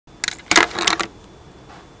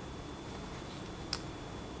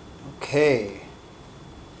Okay,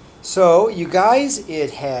 so you guys,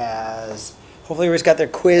 hopefully everybody's got their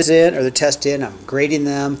quiz in or their test in. I'm grading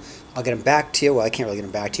them. I'll get them back to you. Well, I can't really get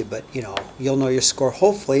them back to you, but you'll know your score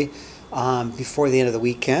hopefully before the end of the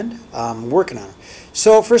weekend. I'm working on them.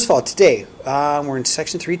 So first of all, today we're in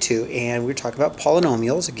section 3.2 and we're talking about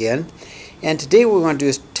polynomials again. And today what we want to do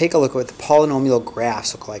is take a look at what the polynomial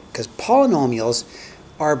graphs look like, because polynomials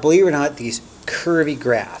are, believe it or not, these curvy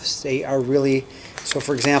graphs. They are really, so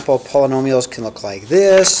for example, polynomials can look like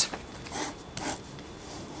this.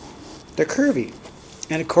 They're curvy.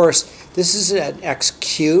 And of course, this is an x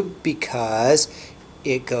cubed because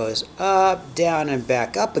it goes up, down, and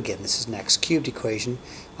back up again. This is an x cubed equation,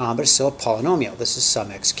 but it's still a polynomial. This is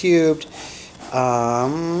some x cubed.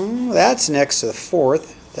 That's an x to the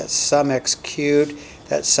fourth. That's some x cubed.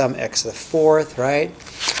 That's some x to the fourth, right?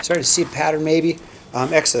 Starting to see a pattern maybe.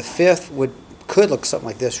 X to the fifth could look something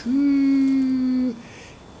like this. And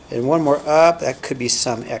one more up, that could be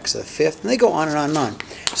some x to the fifth. And they go on and on and on.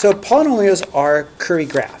 So polynomials are curvy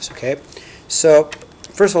graphs, okay? So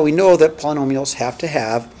first of all, we know that polynomials have to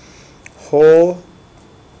have whole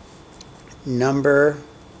number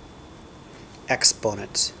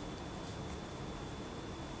exponents.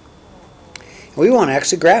 And we want to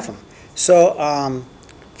actually graph them. So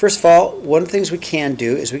first of all, one of the things we can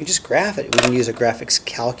do is we can just graph it. We can use a graphics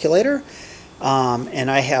calculator.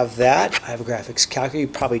 And I have that. I have a graphics calculator. You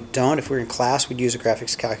probably don't. If we were in class, we'd use a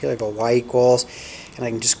graphics calculator. Go y equals, and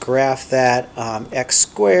I can just graph that x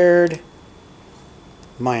squared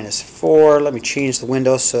minus 4. Let me change the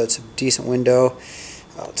window so it's a decent window.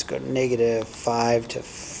 Let's go -5 to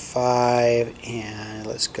 5, and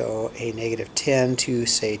let's go a -10 to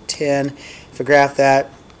say 10. If I graph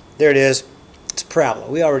that, there it is. It's parabola.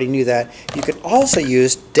 We already knew that. You could also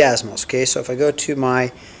use Desmos. Okay, so if I go to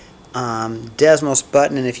my Desmos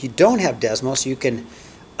button, and if you don't have Desmos, you can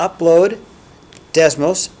upload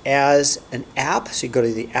Desmos as an app. So you go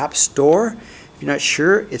to the App Store. If you're not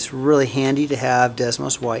sure, it's really handy to have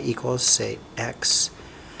Desmos. Y equals, say, x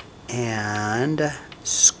and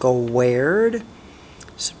squared,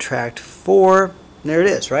 subtract 4. And there it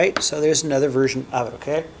is, right? So there's another version of it,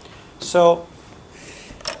 okay? So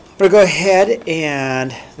I'm going to go ahead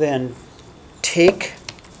and then take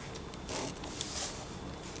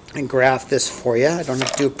and graph this for you. I don't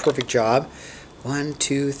have to do a perfect job. 1,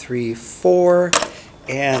 2, 3, 4,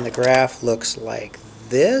 and the graph looks like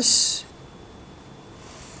this.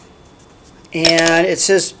 And it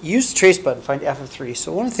says use the trace button, find f of 3.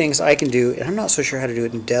 So one of the things I can do, and I'm not so sure how to do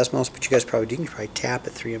it in Desmos, but you guys probably do. You can probably tap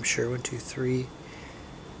at 3, I'm sure. 1, 2, 3.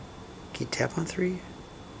 Can you tap on 3?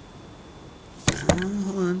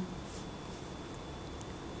 Hold on.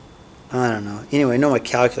 I don't know. Anyway, I know my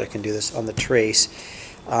calculator can do this on the trace.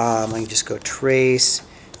 I can just go trace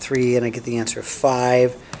 3 and I get the answer of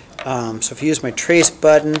 5. So if you use my trace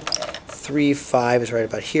button, 3, 5 is right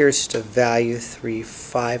about here. It's just a value 3,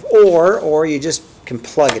 5. Or you just can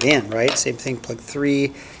plug it in, right? Same thing, plug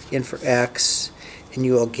 3 in for x and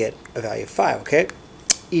you will get a value of 5, okay?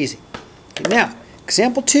 Easy. Okay, now,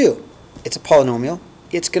 example 2. It's a polynomial.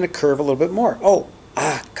 It's going to curve a little bit more.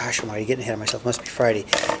 Gosh, I'm already getting ahead of myself. Must be Friday.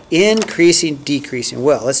 Increasing, decreasing.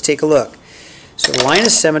 Well, let's take a look. So the line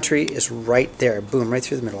of symmetry is right there, boom, right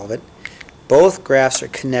through the middle of it. Both graphs are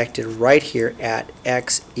connected right here at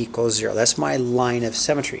x equals 0. That's my line of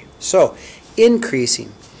symmetry. So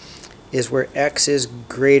increasing is where x is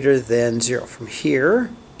greater than 0. From here,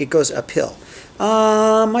 it goes uphill.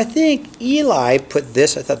 I think Eli put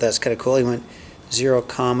this, I thought that's kind of cool. He went 0,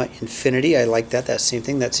 infinity. I like that. That's the same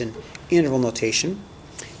thing. That's in interval notation.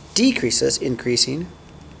 Decreases, increasing,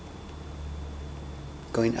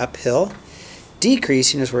 going uphill.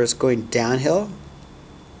 Decreasing is where it's going downhill.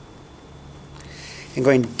 And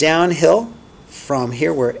going downhill from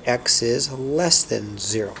here where x is less than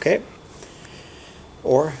 0, okay?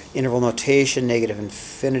 Or interval notation, negative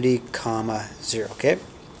infinity, 0, okay?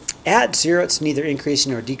 At 0, it's neither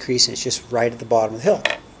increasing nor decreasing. It's just right at the bottom of the hill.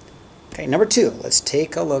 Okay, number 2. Let's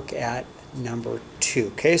take a look at number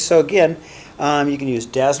 2. Okay, so again, you can use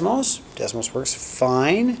Desmos. Desmos works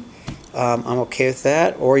fine. I'm okay with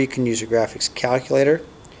that. Or you can use your graphics calculator.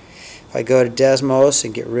 If I go to Desmos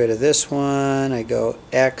and get rid of this one, I go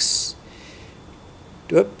x,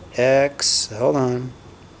 hold on,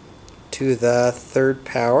 to the 3rd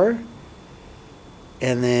power,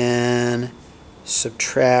 and then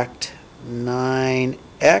subtract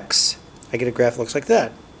 9x. I get a graph that looks like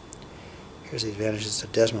that. Here's the advantages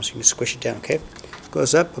of Desmos. You can squish it down, okay?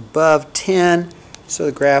 Goes up above 10, so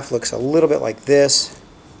the graph looks a little bit like this.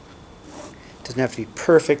 Doesn't have to be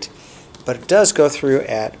perfect, but it does go through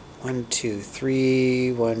at 1, 2,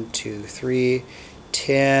 3, 1, 2, 3,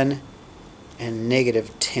 10, and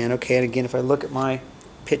negative 10. Okay, and again, if I look at my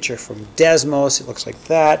picture from Desmos, it looks like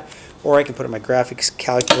that. Or I can put it in my graphics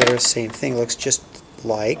calculator, same thing, it looks just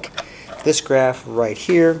like this graph right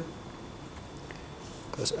here.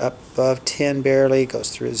 Goes up above 10 barely, goes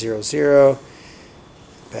through 0, 0,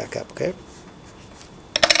 back up, okay?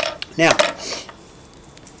 Now,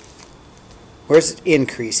 where's it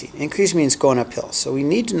increasing? Increase means going uphill. So we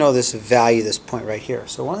need to know this value, this point right here.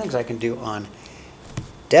 So one of the things I can do on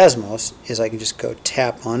Desmos is I can just go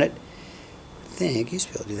tap on it. I think you used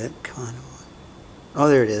to be able to do that. Come on. Oh,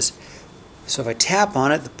 there it is. So if I tap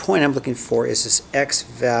on it, the point I'm looking for is this x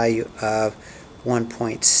value of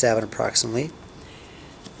 1.7 approximately.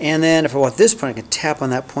 And then if I want this point, I can tap on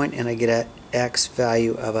that point and I get an x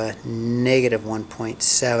value of a negative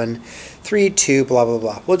 1.732, blah, blah,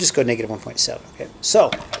 blah. We'll just go negative 1.7. Okay. So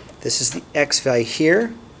this is the x value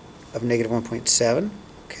here of negative 1.7.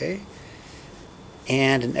 Okay.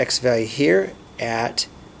 And an x value here at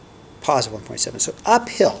positive 1.7. So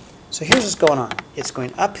uphill. So here's what's going on. It's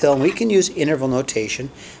going uphill, and we can use interval notation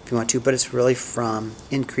if you want to, but it's really from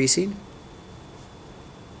increasing.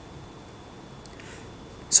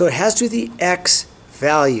 So it has to do the x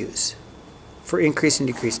values for increasing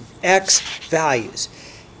and decreasing. X values.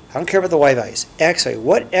 I don't care about the y values. X value.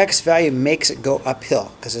 What x value makes it go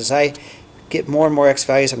uphill? Because as I get more and more x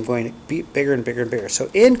values, I'm going to be bigger and bigger and bigger. So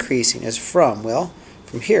increasing is from, well,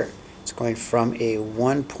 from here. It's going from a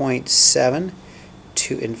 1.7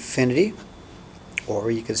 to infinity, or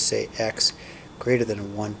you could say x greater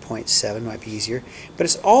than 1.7 might be easier, but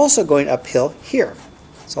it's also going uphill here.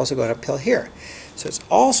 It's also going uphill here. So it's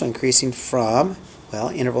also increasing from, well,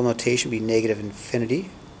 interval notation would be negative infinity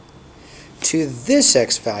to this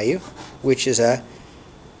x value, which is a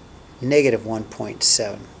negative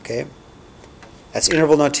 1.7. Okay, that's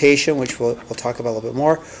interval notation, which we'll talk about a little bit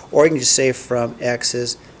more, or you can just say from x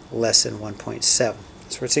is less than 1.7.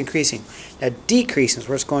 That's where it's increasing. Now decreasing is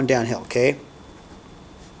where it's going downhill, okay?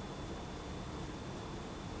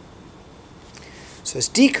 So it's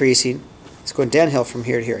decreasing, it's going downhill from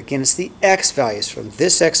here to here. Again, it's the x values, from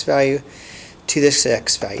this x value to this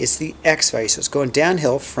x value. It's the x value, so it's going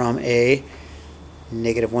downhill from a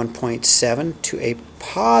negative 1.7 to a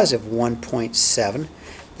positive 1.7.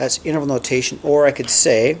 That's interval notation, or I could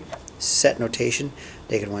say, set notation,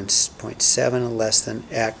 negative 1.7 less than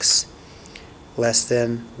x less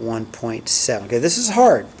than 1.7. Okay, this is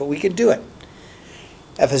hard, but we can do it.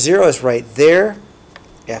 F of 0 is right there.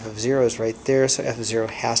 F of 0 is right there, so f of 0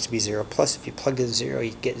 has to be 0. Plus, if you plugged in 0,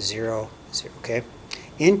 you get 0, 0. Okay?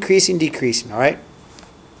 Increasing, decreasing. All right?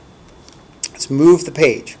 Let's move the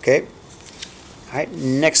page. Okay? All right,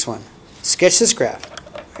 next one. Sketch this graph.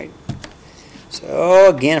 All right? So,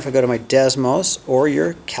 again, if I go to my Desmos or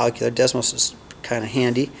your calculator, Desmos is kind of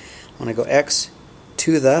handy. I'm going to go x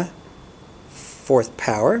to the 4th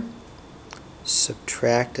power,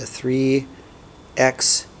 subtract a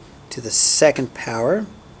 3x to the 2nd power,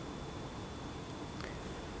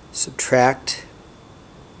 subtract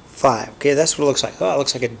 5. Okay, that's what it looks like. Oh, it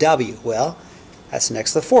looks like a W. Well, that's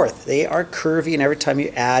next to the 4th. They are curvy, and every time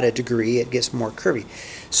you add a degree, it gets more curvy.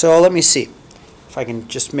 So let me see. If I can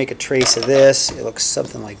just make a trace of this, it looks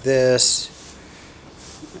something like this.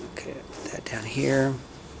 Okay, put that down here.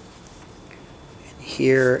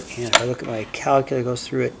 Here, and if I look at my calculator, it goes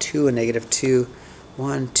through at 2 and negative 2,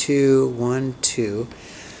 1, 2, 1, 2.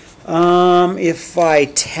 If I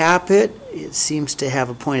tap it, it seems to have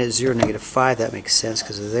a point at 0, negative 5. That makes sense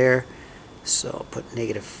because of there. So I'll put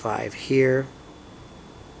negative 5 here.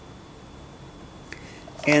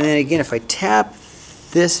 And then again, if I tap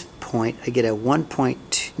this point, I get a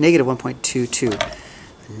negative 1.22.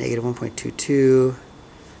 A negative 1.22,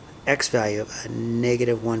 x value of a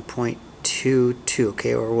negative 1.22,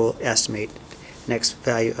 okay, or we'll estimate next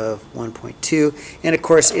value of 1.2, and of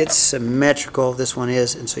course it's symmetrical, this one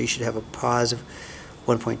is, and so you should have a positive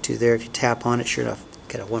 1.2 there. If you tap on it, sure enough,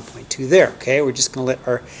 get a 1.2 there. Okay, we're just going to let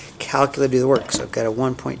our calculator do the work. So I've got a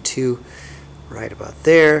 1.2 right about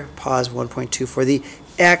there, positive 1.2 for the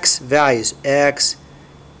x values. X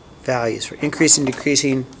values for increasing,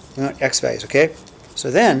 decreasing, we want x values. Okay,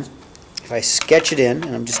 so then if I sketch it in,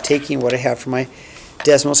 and I'm just taking what I have from my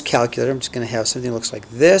Desmos calculator, I'm just going to have something that looks like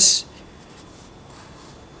this,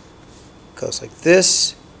 goes like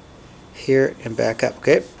this, here and back up.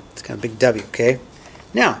 Okay, it's kind of a big W. Okay,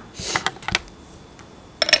 now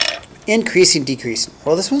increasing, decreasing.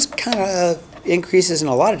 Well, this one's kind of increases in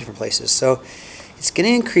a lot of different places. So it's going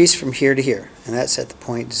to increase from here to here, and that's at the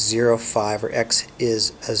point 0, 5, or x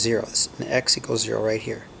is a 0. And x equals 0 right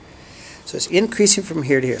here. So it's increasing from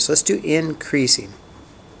here to here. So let's do increasing.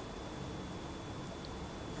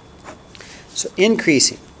 So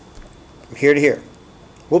increasing. from here to here.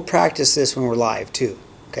 We'll practice this when we're live too.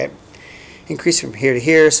 Okay, increase from here to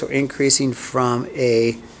here, so increasing from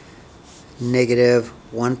a negative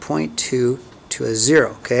 1.2 to a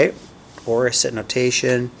 0. Okay, or a set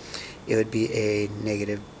notation, it would be a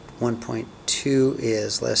negative 1.2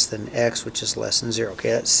 is less than x, which is less than 0.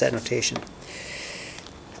 Okay, that's set notation.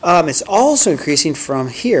 It's also increasing from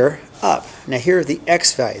here up. Now here the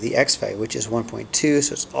x value, which is 1.2,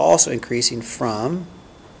 so it's also increasing from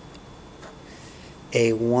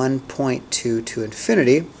a 1.2 to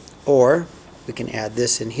infinity, or we can add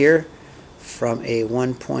this in here from a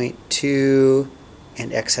 1.2,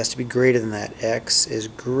 and x has to be greater than that. X is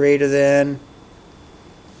greater than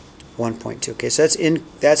 1.2. Okay, so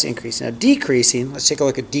that's increasing. Now decreasing, let's take a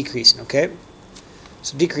look at decreasing, okay?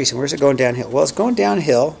 So decreasing, where's it going downhill? Well, it's going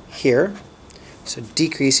downhill here. So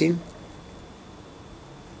decreasing.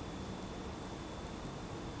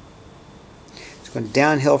 It's going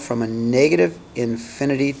downhill from a negative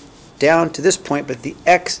infinity down to this point, but the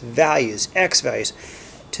x values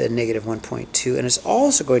to negative 1.2, and it's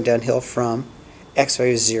also going downhill from x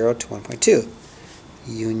values 0 to 1.2.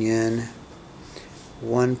 Union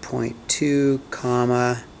 1.2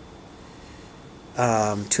 comma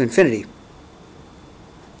to infinity.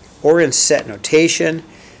 Or in set notation,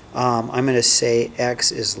 I'm going to say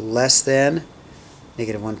x is less than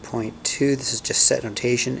negative 1.2. This is just set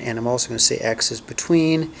notation, and I'm also going to say x is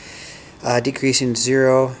between decreasing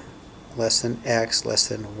 0 less than x less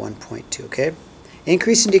than 1.2. Okay,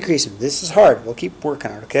 increasing, decreasing. This is hard. We'll keep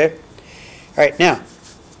working on it. Okay. All right, now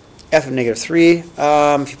f of negative 3.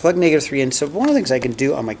 If you plug negative 3 in, so one of the things I can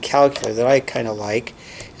do on my calculator that I kind of like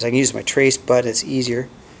is I can use my trace button. It's easier.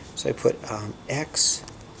 So I put x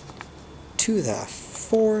to the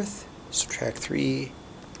 4th, subtract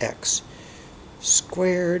 3x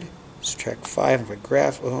squared, subtract 5. If I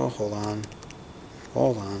graph, oh, hold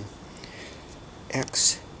on,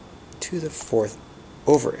 x to the 4th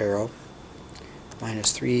over arrow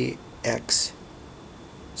minus 3x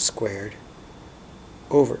squared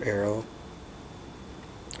over arrow,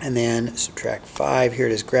 and then subtract 5. Here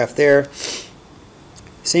it is, graph there.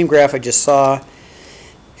 Same graph I just saw.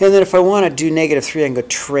 And then if I want to do negative 3, I can go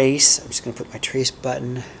trace. I'm just going to put my trace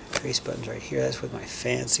button. Trace button's right here. That's with my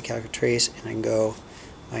fancy calculator trace, and I can go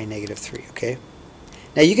my negative 3. Okay.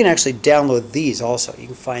 Now you can actually download these also. You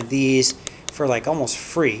can find these for like almost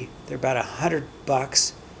free. They're about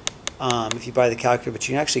 $100 if you buy the calculator, but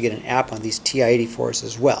you can actually get an app on these TI-84s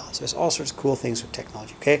as well. So there's all sorts of cool things with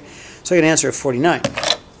technology. Okay. So I get an answer of 49.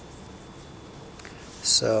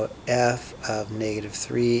 So f of negative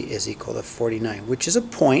 3 is equal to 49, which is a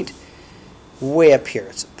point way up here.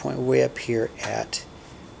 It's a point way up here at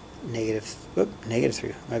negative 3,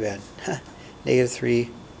 my bad. Negative 3,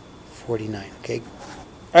 49. Okay. All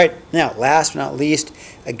right, now last but not least,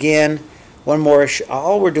 again, one more.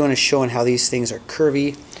 All we're doing is showing how these things are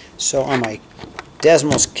curvy. So on my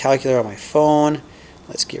Desmos calculator on my phone,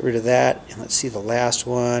 let's get rid of that, and let's see the last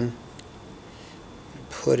one.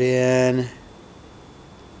 Put in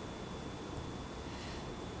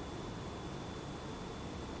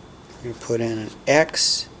we're going to put in an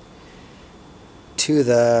x to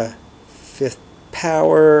the 5th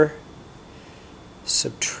power,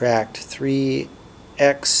 subtract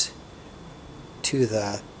 3x to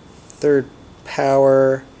the 3rd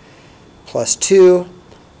power plus 2,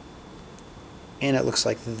 and it looks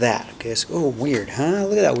like that. Okay, so, oh, weird, huh?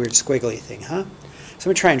 Look at that weird squiggly thing, huh? So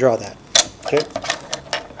let me try and draw that. Okay.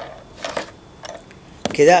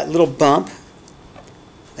 Okay, that little bump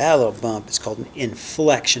is called an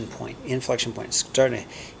inflection point. Inflection point. It's starting to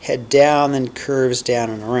head down, then curves down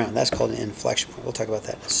and around. That's called an inflection point. We'll talk about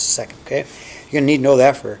that in a second, okay? You're going to need to know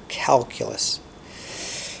that for calculus.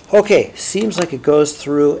 Okay, seems like it goes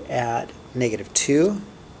through at negative 2.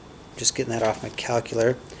 Just getting that off my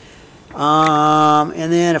calculator.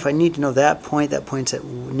 And then if I need to know that point's at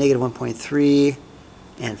negative 1.3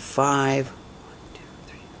 and 5. 1, 2,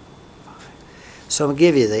 3, 5. So I'm going to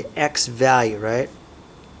give you the x value, right?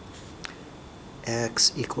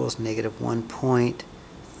 X equals negative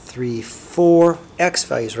 1.34. X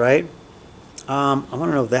values, right? I want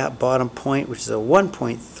to know that bottom point, which is a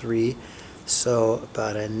 1.3. So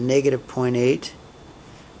about a negative 0.8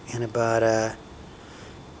 and about a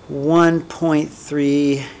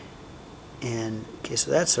 1.3. And okay, so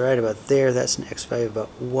that's right about there. That's an x value of about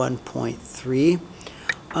 1.3.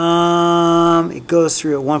 It goes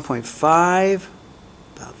through at 1.5,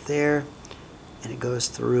 about there, and it goes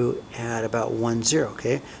through at about 1.0.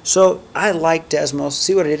 Okay, so I like Desmos.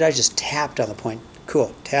 See what I did? I just tapped on the point.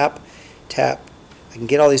 Cool. Tap, tap. I can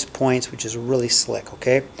get all these points, which is really slick.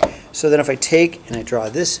 Okay, so then if I take and I draw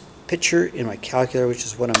this picture in my calculator, which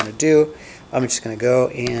is what I'm going to do. I'm just going to go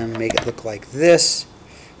and make it look like this.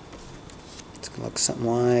 It's going to look something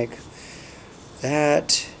like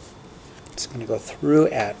that. It's going to go through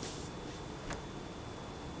at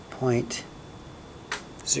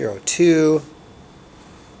 0.02.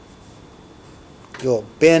 A little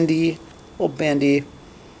bendy,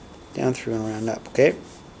 down through and around up, okay? All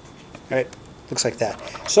right, looks like that.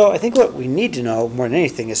 So I think what we need to know more than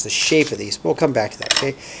anything is the shape of these. We'll come back to that,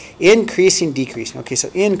 okay? Increasing, decreasing. Okay, so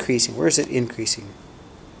increasing, where is it increasing?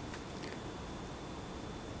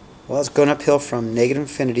 Well, it's going uphill from negative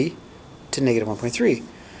infinity to negative 1.3.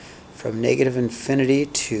 From negative infinity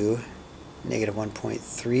to negative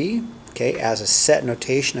 1.3, okay? As a set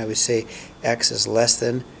notation, I would say x is less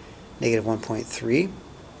than negative 1.3.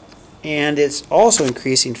 And it's also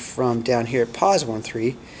increasing from down here at positive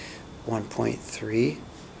 1.3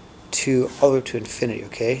 to all the way up to infinity,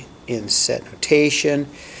 okay? In set notation,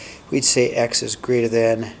 we'd say x is greater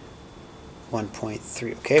than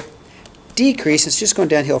 1.3, okay? Decrease, it's just going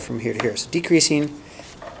downhill from here to here. So decreasing,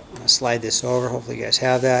 I'm going to slide this over, hopefully you guys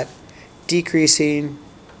have that. Decreasing,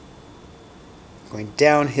 going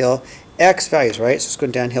downhill, x values, right? So it's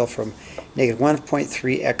going downhill from negative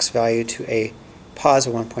 1.3 x value to a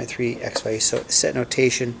positive 1.3 x value. So set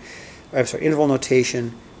notation, or I'm sorry, interval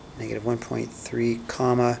notation, negative 1.3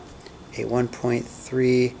 comma a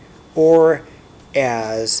 1.3, or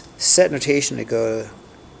as set notation to go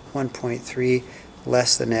 1.3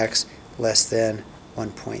 less than x less than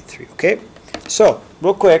 1.3. Okay, so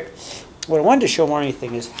real quick, what I wanted to show more than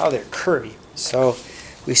anything is how they're curvy. So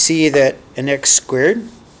we see that an x squared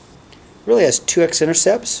really has two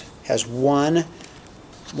x-intercepts, has one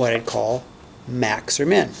what I'd call max or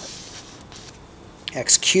min.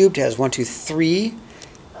 X cubed has 1, 2, 3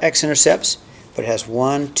 x-intercepts, but it has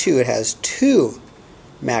 1, 2. It has two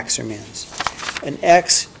max or mins. An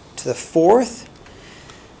x to the fourth,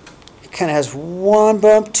 it kind of has one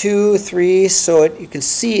bump, 2, 3, so you can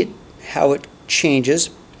see it, how it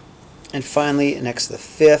changes. And finally, an x to the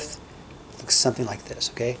fifth looks something like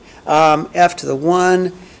this. Okay, f to the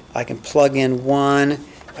 1, I can plug in 1.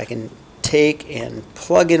 I can take and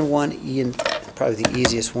plug in 1 e, and probably the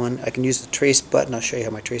easiest one. I can use the trace button. I'll show you how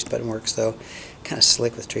my trace button works, though. Kind of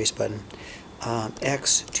slick with trace button.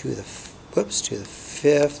 X to the to the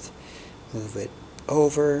fifth. Move it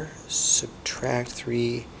over. Subtract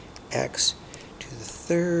 3x to the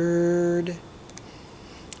third,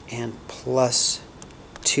 and plus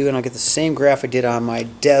 2, and I'll get the same graph I did on my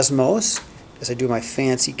Desmos as I do my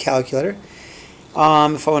fancy calculator.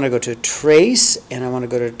 If I want to go to trace, and I want to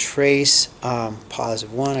go to trace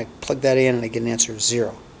positive 1, I plug that in and I get an answer of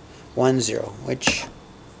 0. 1, 0, which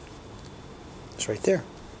is right there.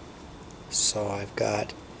 So I've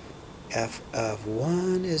got f of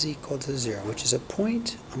 1 is equal to 0, which is a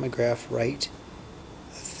point on my graph right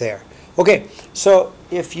there. Okay, so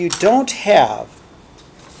if you don't have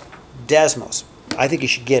Desmos, I think you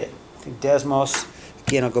should get it. I think Desmos,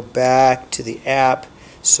 again, I'll go back to the app.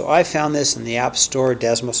 So I found this in the App Store.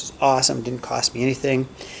 Desmos is awesome. Didn't cost me anything.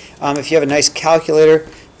 If you have a nice calculator,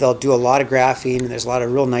 they'll do a lot of graphing, and there's a lot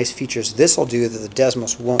of real nice features this will do that the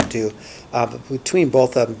Desmos won't do. But between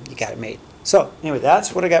both of them, you got it made. So anyway,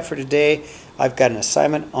 that's what I got for today. I've got an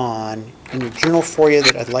assignment in your journal for you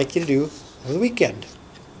that I'd like you to do over the weekend.